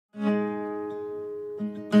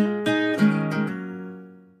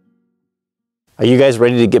Are you guys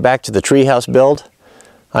ready to get back to the treehouse build?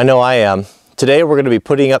 I know I am. Today we're going to be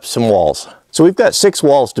putting up some walls. So we've got 6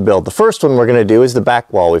 walls to build. The first one we're going to do is the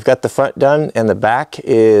back wall. We've got the front done and the back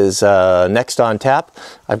is next on tap.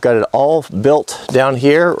 I've got it all built down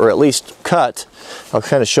here, or at least cut. I'll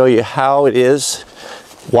kind of show you how it is,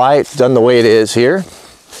 why it's done the way it is here.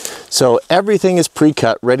 So everything is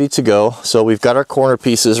pre-cut, ready to go. So we've got our corner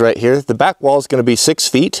pieces right here. The back wall is going to be 6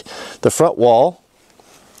 feet. The front wall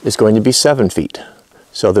is going to be 7 feet.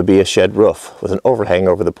 So there'll be a shed roof with an overhang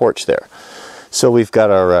over the porch there. So we've got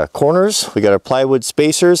our corners, we got our plywood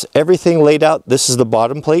spacers, everything laid out. This is the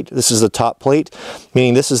bottom plate, this is the top plate,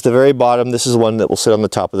 meaning this is the very bottom, this is the one that will sit on the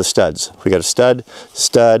top of the studs. We got a stud,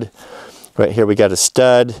 stud, right here we got a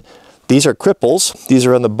stud. These are cripples, these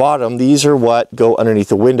are on the bottom, these are what go underneath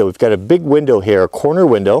the window. We've got a big window here, a corner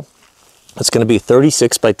window. It's going to be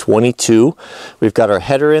 36 by 22. We've got our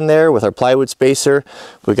header in there with our plywood spacer.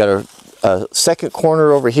 We've got our second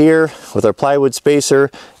corner over here with our plywood spacer.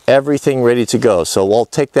 Everything ready to go. So we'll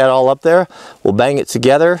take that all up there, we'll bang it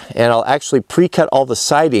together, and I'll actually pre-cut all the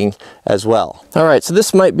siding as well. All right, so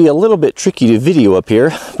this might be a little bit tricky to video up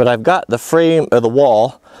here, but I've got the frame of the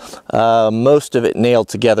wall, most of it nailed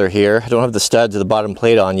together here. I don't have the studs or the bottom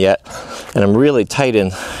plate on yet, and I'm really tight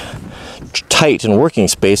in working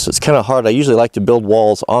space, so it's kind of hard. I usually like to build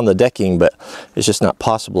walls on the decking, but it's just not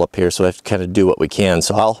possible up here, so I have to kind of do what we can.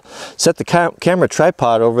 So I'll set the camera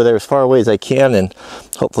tripod over there as far away as I can, and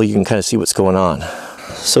hopefully you can kind of see what's going on.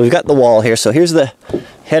 So we've got the wall here, so here's the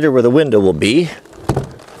header where the window will be.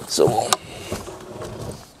 So we'll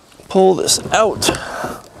pull this out.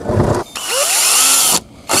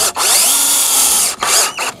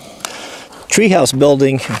 Treehouse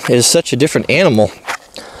building is such a different animal.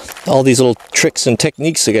 All these little tricks and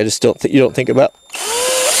techniques that I just you don't think about.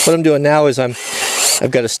 What I'm doing now is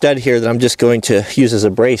I've got a stud here that I'm just going to use as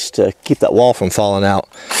a brace to keep that wall from falling out.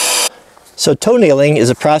 So toe nailing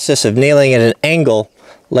is a process of nailing at an angle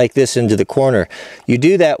like this into the corner. You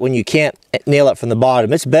do that when you can't nail up from the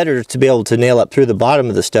bottom. It's better to be able to nail up through the bottom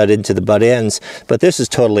of the stud into the butt ends, but this is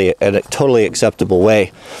totally a totally acceptable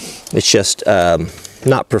way. It's just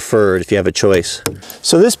not preferred if you have a choice.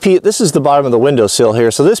 So this is the bottom of the windowsill here.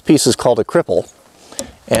 So this piece is called a cripple,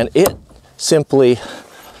 and it simply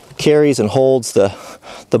carries and holds the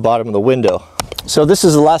bottom of the window. So this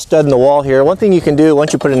is the last stud in the wall here. One thing you can do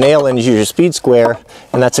once you put a nail in is use your speed square,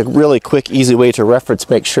 and that's a really quick, easy way to reference,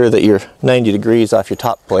 make sure that you're 90 degrees off your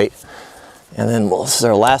top plate. And then this is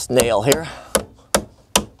our last nail here.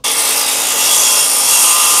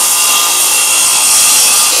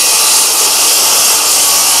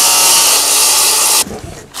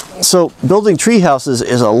 So building tree houses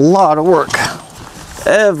is a lot of work.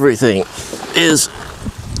 Everything is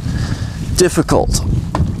difficult.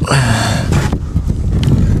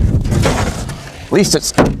 At least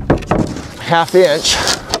it's 1/2 inch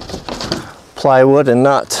plywood and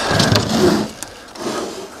not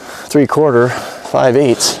 3/4,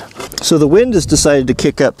 5/8. So the wind has decided to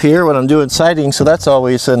kick up here when I'm doing siding, so that's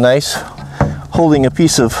always nice. Holding a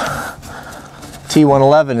piece of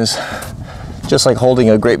T111 is just like holding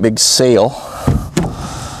a great big sail.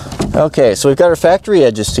 Okay, so we've got our factory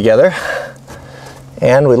edges together,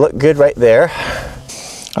 and we look good right there.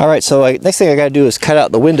 All right, so next thing I gotta do is cut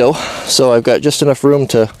out the window. So I've got just enough room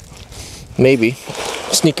to maybe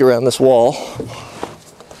sneak around this wall.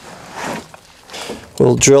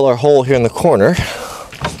 We'll drill our hole here in the corner.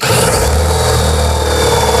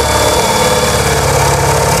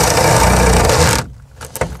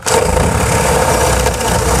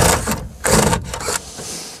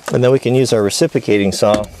 And then we can use our reciprocating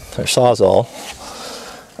saw, or sawzall,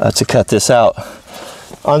 to cut this out.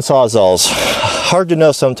 On sawzalls, hard to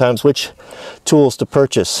know sometimes which tools to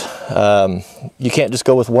purchase. You can't just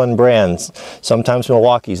go with one brand. Sometimes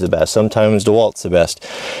Milwaukee's the best, sometimes DeWalt's the best.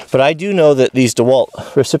 But I do know that these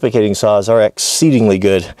DeWalt reciprocating saws are exceedingly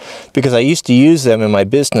good, because I used to use them in my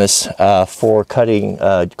business for cutting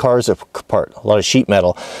cars apart, a lot of sheet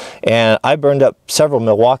metal. And I burned up several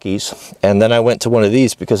Milwaukee's, and then I went to one of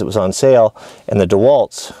these because it was on sale, and the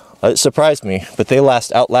DeWalt's, it surprised me, but they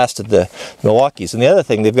outlasted the Milwaukee's. And the other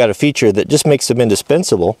thing, they've got a feature that just makes them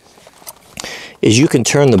indispensable, is you can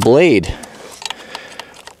turn the blade.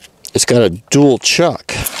 It's got a dual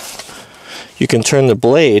chuck. You can turn the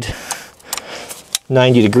blade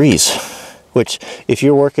 90 degrees, which if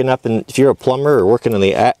you're working up in, if you're a plumber or working in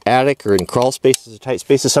the attic or in crawl spaces or tight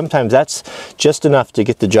spaces, sometimes that's just enough to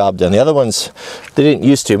get the job done. The other ones, they didn't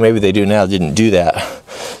used to, maybe they do now, didn't do that.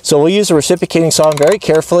 So we'll use a reciprocating saw very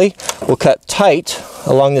carefully. We'll cut tight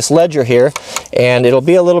along this ledger here, and it'll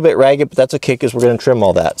be a little bit ragged, but that's okay because we're going to trim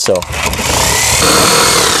all that. So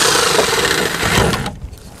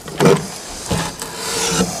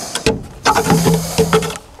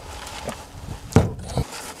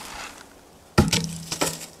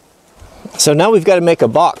So now we've got to make a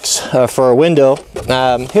box for our window.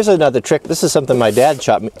 Here's another trick. This is something my dad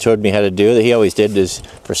showed me how to do, that he always did, is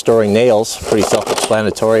for storing nails. Pretty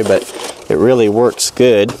self-explanatory, but it really works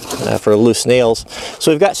good for loose nails. So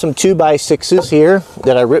we've got some 2x6s here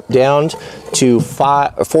that I ripped down to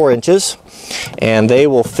 4 inches, and they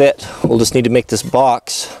will fit. We'll just need to make this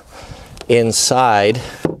box inside.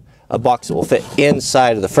 A box that will fit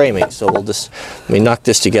inside of the framing. So we'll just, let me knock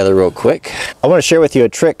this together real quick. I want to share with you a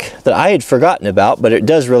trick that I had forgotten about, but it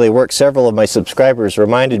does really work. Several of my subscribers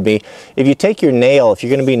reminded me, if you take your nail, if you're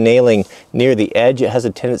going to be nailing near the edge, it has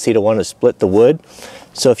a tendency to want to split the wood.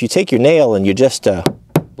 So if you take your nail and you just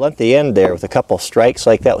blunt the end there with a couple strikes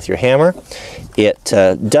like that with your hammer, it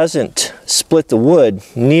doesn't split the wood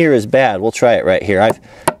near as bad. We'll try it right here.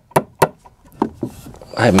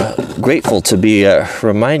 I'm grateful to be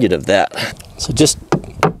reminded of that. So just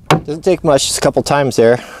doesn't take much, just a couple times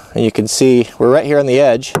there, and you can see we're right here on the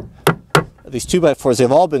edge. These 2x4s,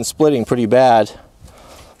 they've all been splitting pretty bad.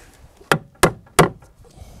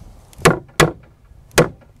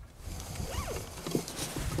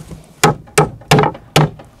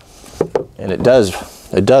 And it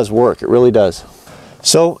does work, it really does.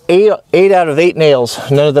 So 8 out of 8 nails,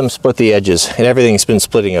 none of them split the edges, and everything's been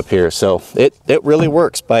splitting up here. So it really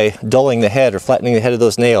works by dulling the head or flattening the head of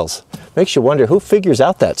those nails. Makes you wonder who figures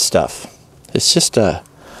out that stuff. It's just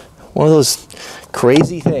one of those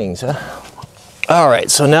crazy things, huh? All right,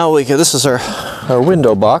 so now this is our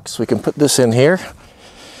window box. We can put this in here,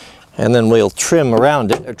 and then we'll trim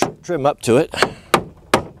around it, or trim up to it.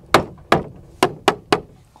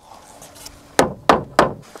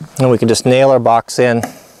 And we can just nail our box in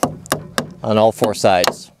on all 4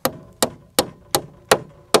 sides.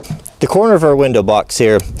 The corner of our window box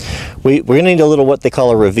here, we're going to need a little what they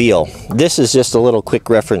call a reveal. This is just a little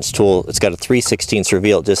quick reference tool. It's got a 3/16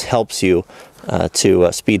 reveal. It just helps you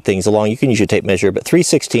to speed things along. You can use your tape measure, but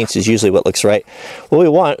 3/16 is usually what looks right. What we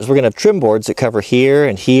want is we're going to have trim boards that cover here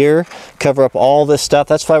and here, cover up all this stuff.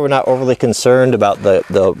 That's why we're not overly concerned about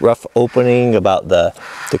the rough opening, about the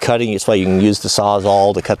cutting. It's why you can use the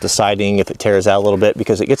Sawzall to cut the siding if it tears out a little bit,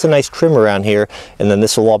 because it gets a nice trim around here, and then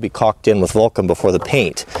this will all be caulked in with Vulcan before the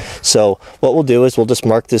paint. So what we'll do is we'll just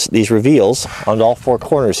mark these reveals on all 4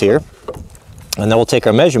 corners here. And then we'll take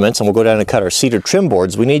our measurements and we'll go down and cut our cedar trim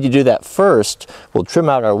boards. We need to do that first. We'll trim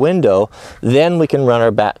out our window, then we can run our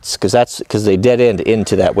bats, because they dead end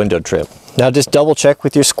into that window trim. Now just double check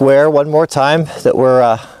with your square one more time that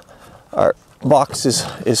our box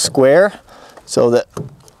is square, so that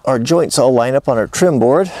our joints all line up on our trim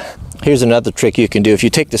board. Here's another trick you can do. If you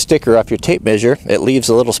take the sticker off your tape measure, it leaves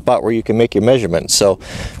a little spot where you can make your measurements. So,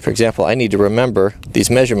 for example, I need to remember these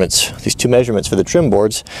measurements, these 2 measurements for the trim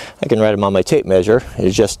boards. I can write them on my tape measure.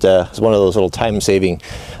 It's just it's one of those little time-saving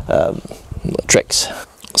tricks.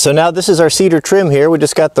 So now this is our cedar trim here. We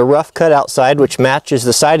just got the rough cut outside, which matches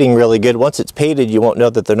the siding really good. Once it's painted, you won't know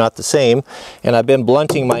that they're not the same. And I've been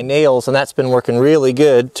blunting my nails, and that's been working really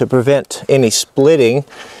good to prevent any splitting.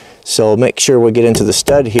 So make sure we get into the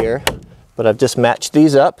stud here, but I've just matched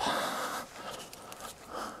these up.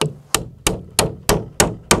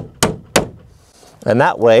 And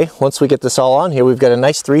that way, once we get this all on here, we've got a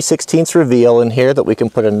nice 3/16 reveal in here that we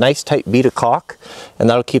can put a nice tight bead of caulk, and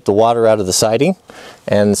that'll keep the water out of the siding.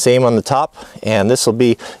 And same on the top, and this will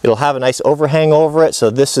be, it'll have a nice overhang over it, so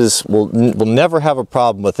this is, we'll never have a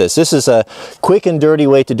problem with this. This is a quick and dirty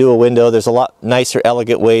way to do a window. There's a lot nicer,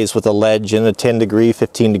 elegant ways with a ledge and a 10-degree,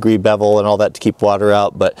 15-degree bevel and all that to keep water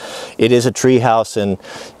out, but it is a treehouse, and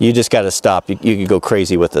you just got to stop. You can go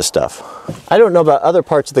crazy with this stuff. I don't know about other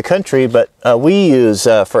parts of the country, but we use,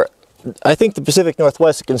 I think the Pacific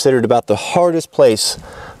Northwest is considered about the hardest place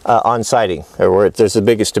on siding, or where there's the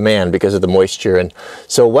biggest demand because of the moisture. And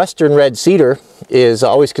so Western red cedar is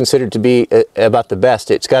always considered to be about the best.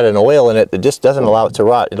 It's got an oil in it that just doesn't allow it to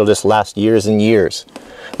rot. It'll just last years and years.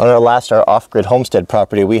 On our off-grid homestead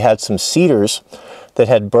property, we had some cedars that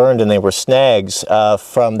had burned, and they were snags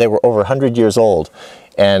they were over 100 years old.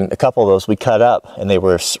 And a couple of those we cut up, and they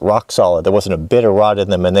were rock solid. There wasn't a bit of rot in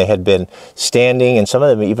them, and they had been standing, and some of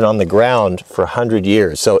them even on the ground, for 100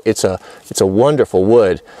 years. So it's a wonderful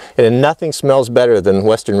wood, and nothing smells better than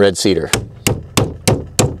Western red cedar.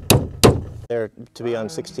 They're to be on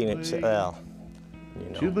 16-inch. Well,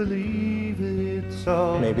 you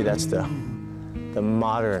know, maybe that's the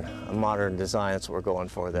modern design. That's what we're going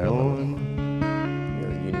for there. Your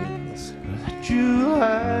uniqueness.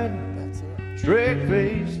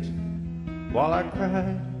 Straight-faced while I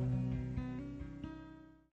cried.